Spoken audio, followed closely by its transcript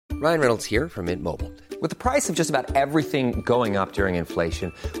Ryan Reynolds here from Mint Mobile. With the price of just about everything going up during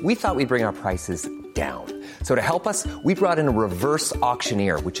inflation, we thought we'd bring our prices down. So to help us, we brought in a reverse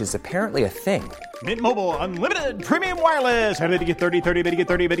auctioneer, which is apparently a thing. Mint Mobile Unlimited Premium Wireless. How to get 30, 30, bit to get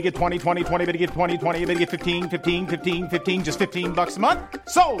 30, bit to get 20, 20, 20, bit to get 20, 20, bit to get 15, 15, 15, 15, just $15 a month?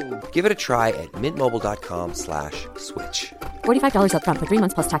 Sold! Give it a try at mintmobile.com/switch. $45 up front for 3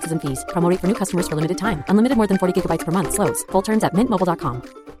 months plus taxes and fees. Promo rate for new customers for limited time. Unlimited more than 40 gigabytes per month. Slows full terms at mintmobile.com.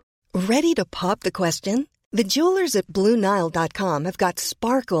 Ready to pop the question? The jewelers at BlueNile.com have got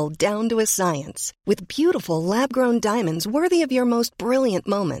sparkle down to a science with beautiful lab-grown diamonds worthy of your most brilliant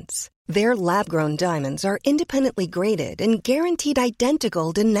moments. Their lab-grown diamonds are independently graded and guaranteed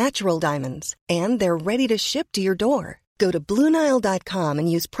identical to natural diamonds, and they're ready to ship to your door. Go to BlueNile.com and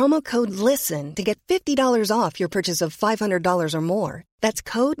use promo code LISTEN to get $50 off your purchase of $500 or more. That's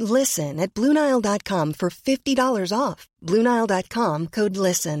code LISTEN at BlueNile.com for $50 off. BlueNile.com, code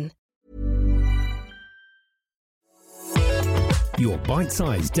LISTEN. Your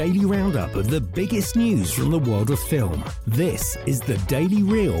bite-sized daily roundup of the biggest news from the world of film. This is The Daily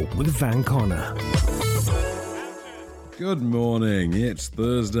Reel with Van Connor. Good morning, it's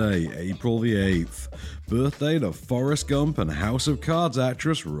Thursday, April the 8th. Birthday to Forrest Gump and House of Cards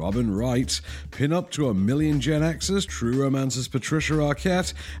actress Robin Wright, pin-up to a million Gen Xers, True Romance's Patricia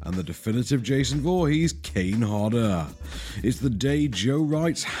Arquette, and the definitive Jason Voorhees, Kane Hodder. It's the day Joe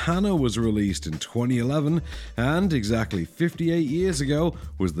Wright's Hannah was released in 2011, and exactly 58 years ago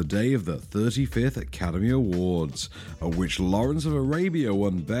was the day of the 35th Academy Awards, at which Lawrence of Arabia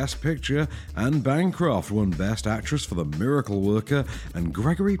won Best Picture, and Bancroft won Best Actress for The Miracle Worker, and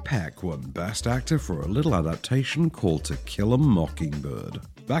Gregory Peck won Best Actor for a little adaptation called To Kill a Mockingbird.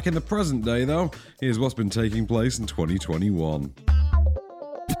 Back in the present day, though, here's what's been taking place in 2021.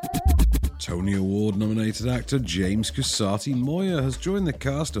 Tony Award-nominated actor James Cusati Moya has joined the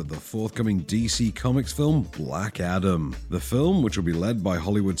cast of the forthcoming DC Comics film Black Adam. The film, which will be led by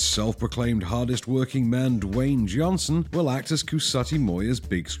Hollywood's self-proclaimed hardest-working man Dwayne Johnson, will act as Cusati Moya's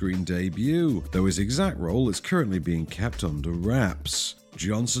big-screen debut, though his exact role is currently being kept under wraps.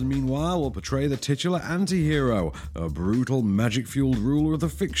 Johnson, meanwhile, will portray the titular anti-hero, a brutal, magic-fueled ruler of the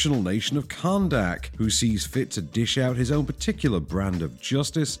fictional nation of Kahndaq, who sees fit to dish out his own particular brand of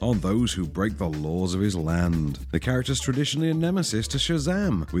justice on those who break the laws of his land. The character's traditionally a nemesis to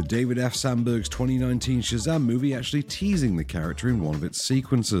Shazam, with David F. Sandberg's 2019 Shazam movie actually teasing the character in one of its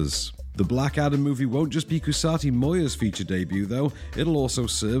sequences. The Black Adam movie won't just be Cusati Moya's feature debut, though. It'll also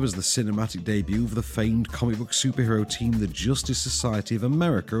serve as the cinematic debut of the famed comic book superhero team the Justice Society of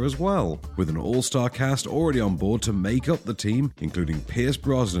America as well, with an all-star cast already on board to make up the team, including Pierce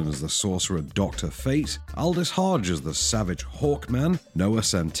Brosnan as the sorcerer Dr. Fate, Aldous Hodge as the savage Hawkman, Noah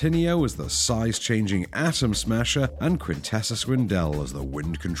Centineo as the size-changing Atom Smasher, and Quintessa Swindell as the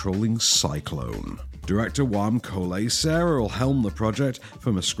wind-controlling Cyclone. Director Wam Kolei-Serra will helm the project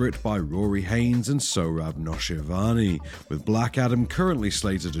from a script by Rory Haynes and Sohrab Noshirvani, with Black Adam currently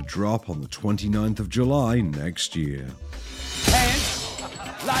slated to drop on the 29th of July next year. Hands,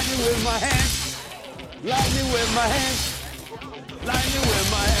 lightning with my hands, lightning with my hands, lightning with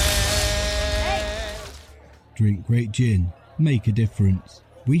my hands. Drink great gin, make a difference.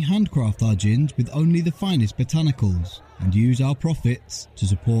 We handcraft our gins with only the finest botanicals and use our profits to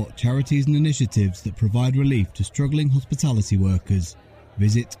support charities and initiatives that provide relief to struggling hospitality workers.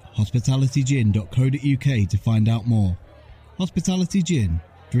 Visit hospitalitygin.co.uk to find out more. Hospitality Gin.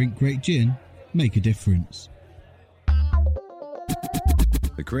 Drink great gin, make a difference.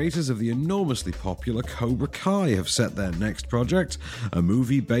 The creators of the enormously popular Cobra Kai have set their next project, a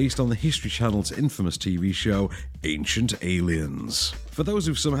movie based on the History Channel's infamous TV show Ancient Aliens. For those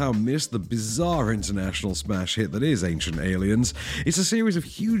who've somehow missed the bizarre international smash hit that is Ancient Aliens, it's a series of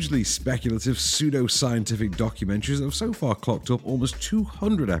hugely speculative pseudo-scientific documentaries that have so far clocked up almost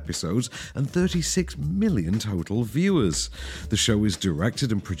 200 episodes and 36 million total viewers. The show is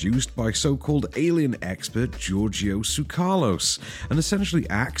directed and produced by so-called alien expert Giorgio Tsoukalos, and essentially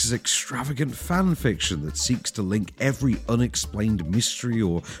acts as extravagant fan fiction that seeks to link every unexplained mystery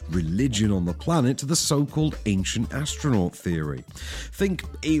or religion on the planet to the so-called ancient astronaut theory. Think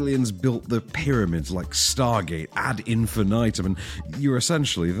aliens built the pyramids like Stargate ad infinitum, and you're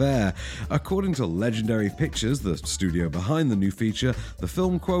essentially there. According to Legendary Pictures, the studio behind the new feature, the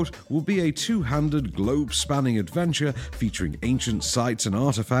film, quote, will be a two-handed, globe-spanning adventure featuring ancient sites and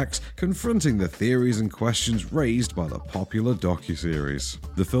artifacts, confronting the theories and questions raised by the popular docuseries.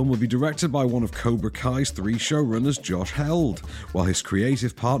 The film will be directed by one of Cobra Kai's three showrunners, Josh Held, while his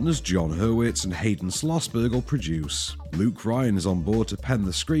creative partners John Hurwitz and Hayden Schlossberg will produce. Luke Ryan is on board board to pen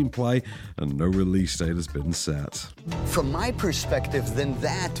the screenplay, and no release date has been set. From my perspective, then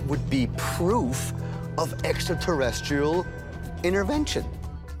that would be proof of extraterrestrial intervention.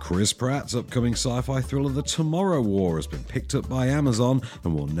 Chris Pratt's upcoming sci-fi thriller The Tomorrow War has been picked up by Amazon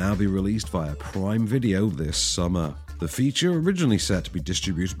and will now be released via Prime Video this summer. The feature, originally set to be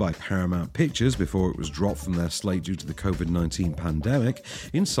distributed by Paramount Pictures before it was dropped from their slate due to the COVID-19 pandemic,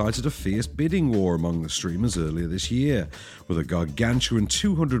 incited a fierce bidding war among the streamers earlier this year, with a gargantuan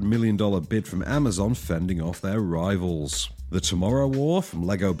 $200 million bid from Amazon fending off their rivals. The Tomorrow War, from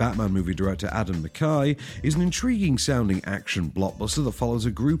Lego Batman movie director Adam McKay, is an intriguing-sounding action blockbuster that follows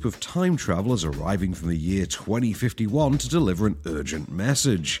a group of time travelers arriving from the year 2051 to deliver an urgent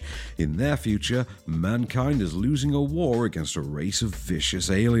message. In their future, mankind is losing a war against a race of vicious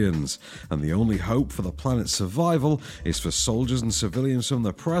aliens, and the only hope for the planet's survival is for soldiers and civilians from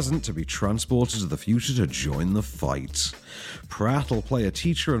the present to be transported to the future to join the fight. Pratt will play a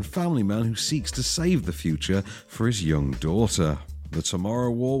teacher and family man who seeks to save the future for his young daughter. The Tomorrow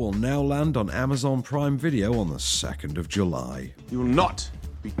War will now land on Amazon Prime Video on the 2nd of July. You will not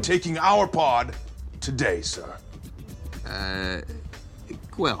be taking our pod today, sir.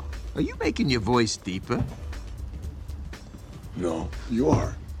 Well, are you making your voice deeper? No, you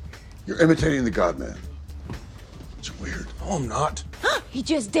are. You're imitating the God-Man. It's weird. No, I'm not. He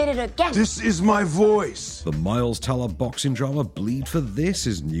just did it again. This is my voice. The Miles Teller boxing drama Bleed for This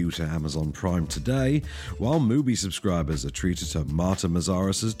is new to Amazon Prime today, while Mubi subscribers are treated to Marta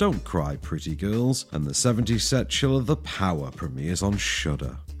Mazzaris' Don't Cry Pretty Girls, and the 70s set chiller The Power premieres on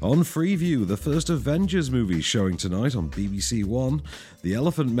Shudder. On Freeview, the first Avengers movie showing tonight on BBC One, The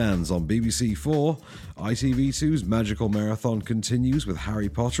Elephant Man's on BBC 4, ITV2's Magical Marathon continues with Harry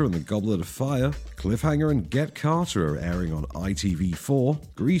Potter and the Goblet of Fire, Cliffhanger and Get Carter are airing on ITV4,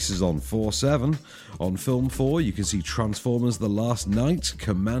 Grease is on 4/7, on Film 4 you can see Transformers The Last Knight,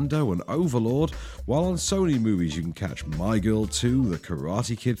 Commando and Overlord, while on Sony Movies you can catch My Girl 2, The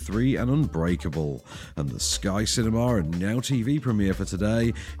Karate Kid 3 and Unbreakable, and the Sky Cinema and Now TV premiere for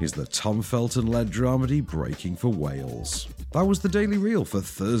today is the Tom Felton-led dramedy Breaking for Wales. That was the Daily Reel for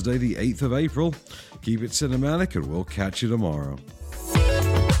Thursday the 8th of April. Keep it cinematic and we'll catch you tomorrow.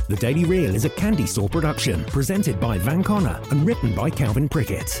 The Daily Reel is a Candy Store production, presented by Van Connor and written by Calvin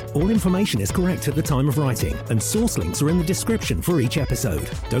Prickett. All information is correct at the time of writing, and source links are in the description for each episode.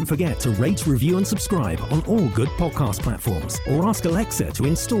 Don't forget to rate, review and subscribe on all good podcast platforms, or ask Alexa to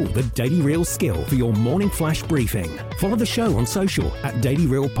install the Daily Reel skill for your morning flash briefing. Follow the show on social at Daily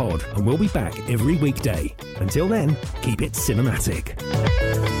Reel Pod, and we'll be back every weekday. Until then, keep it cinematic.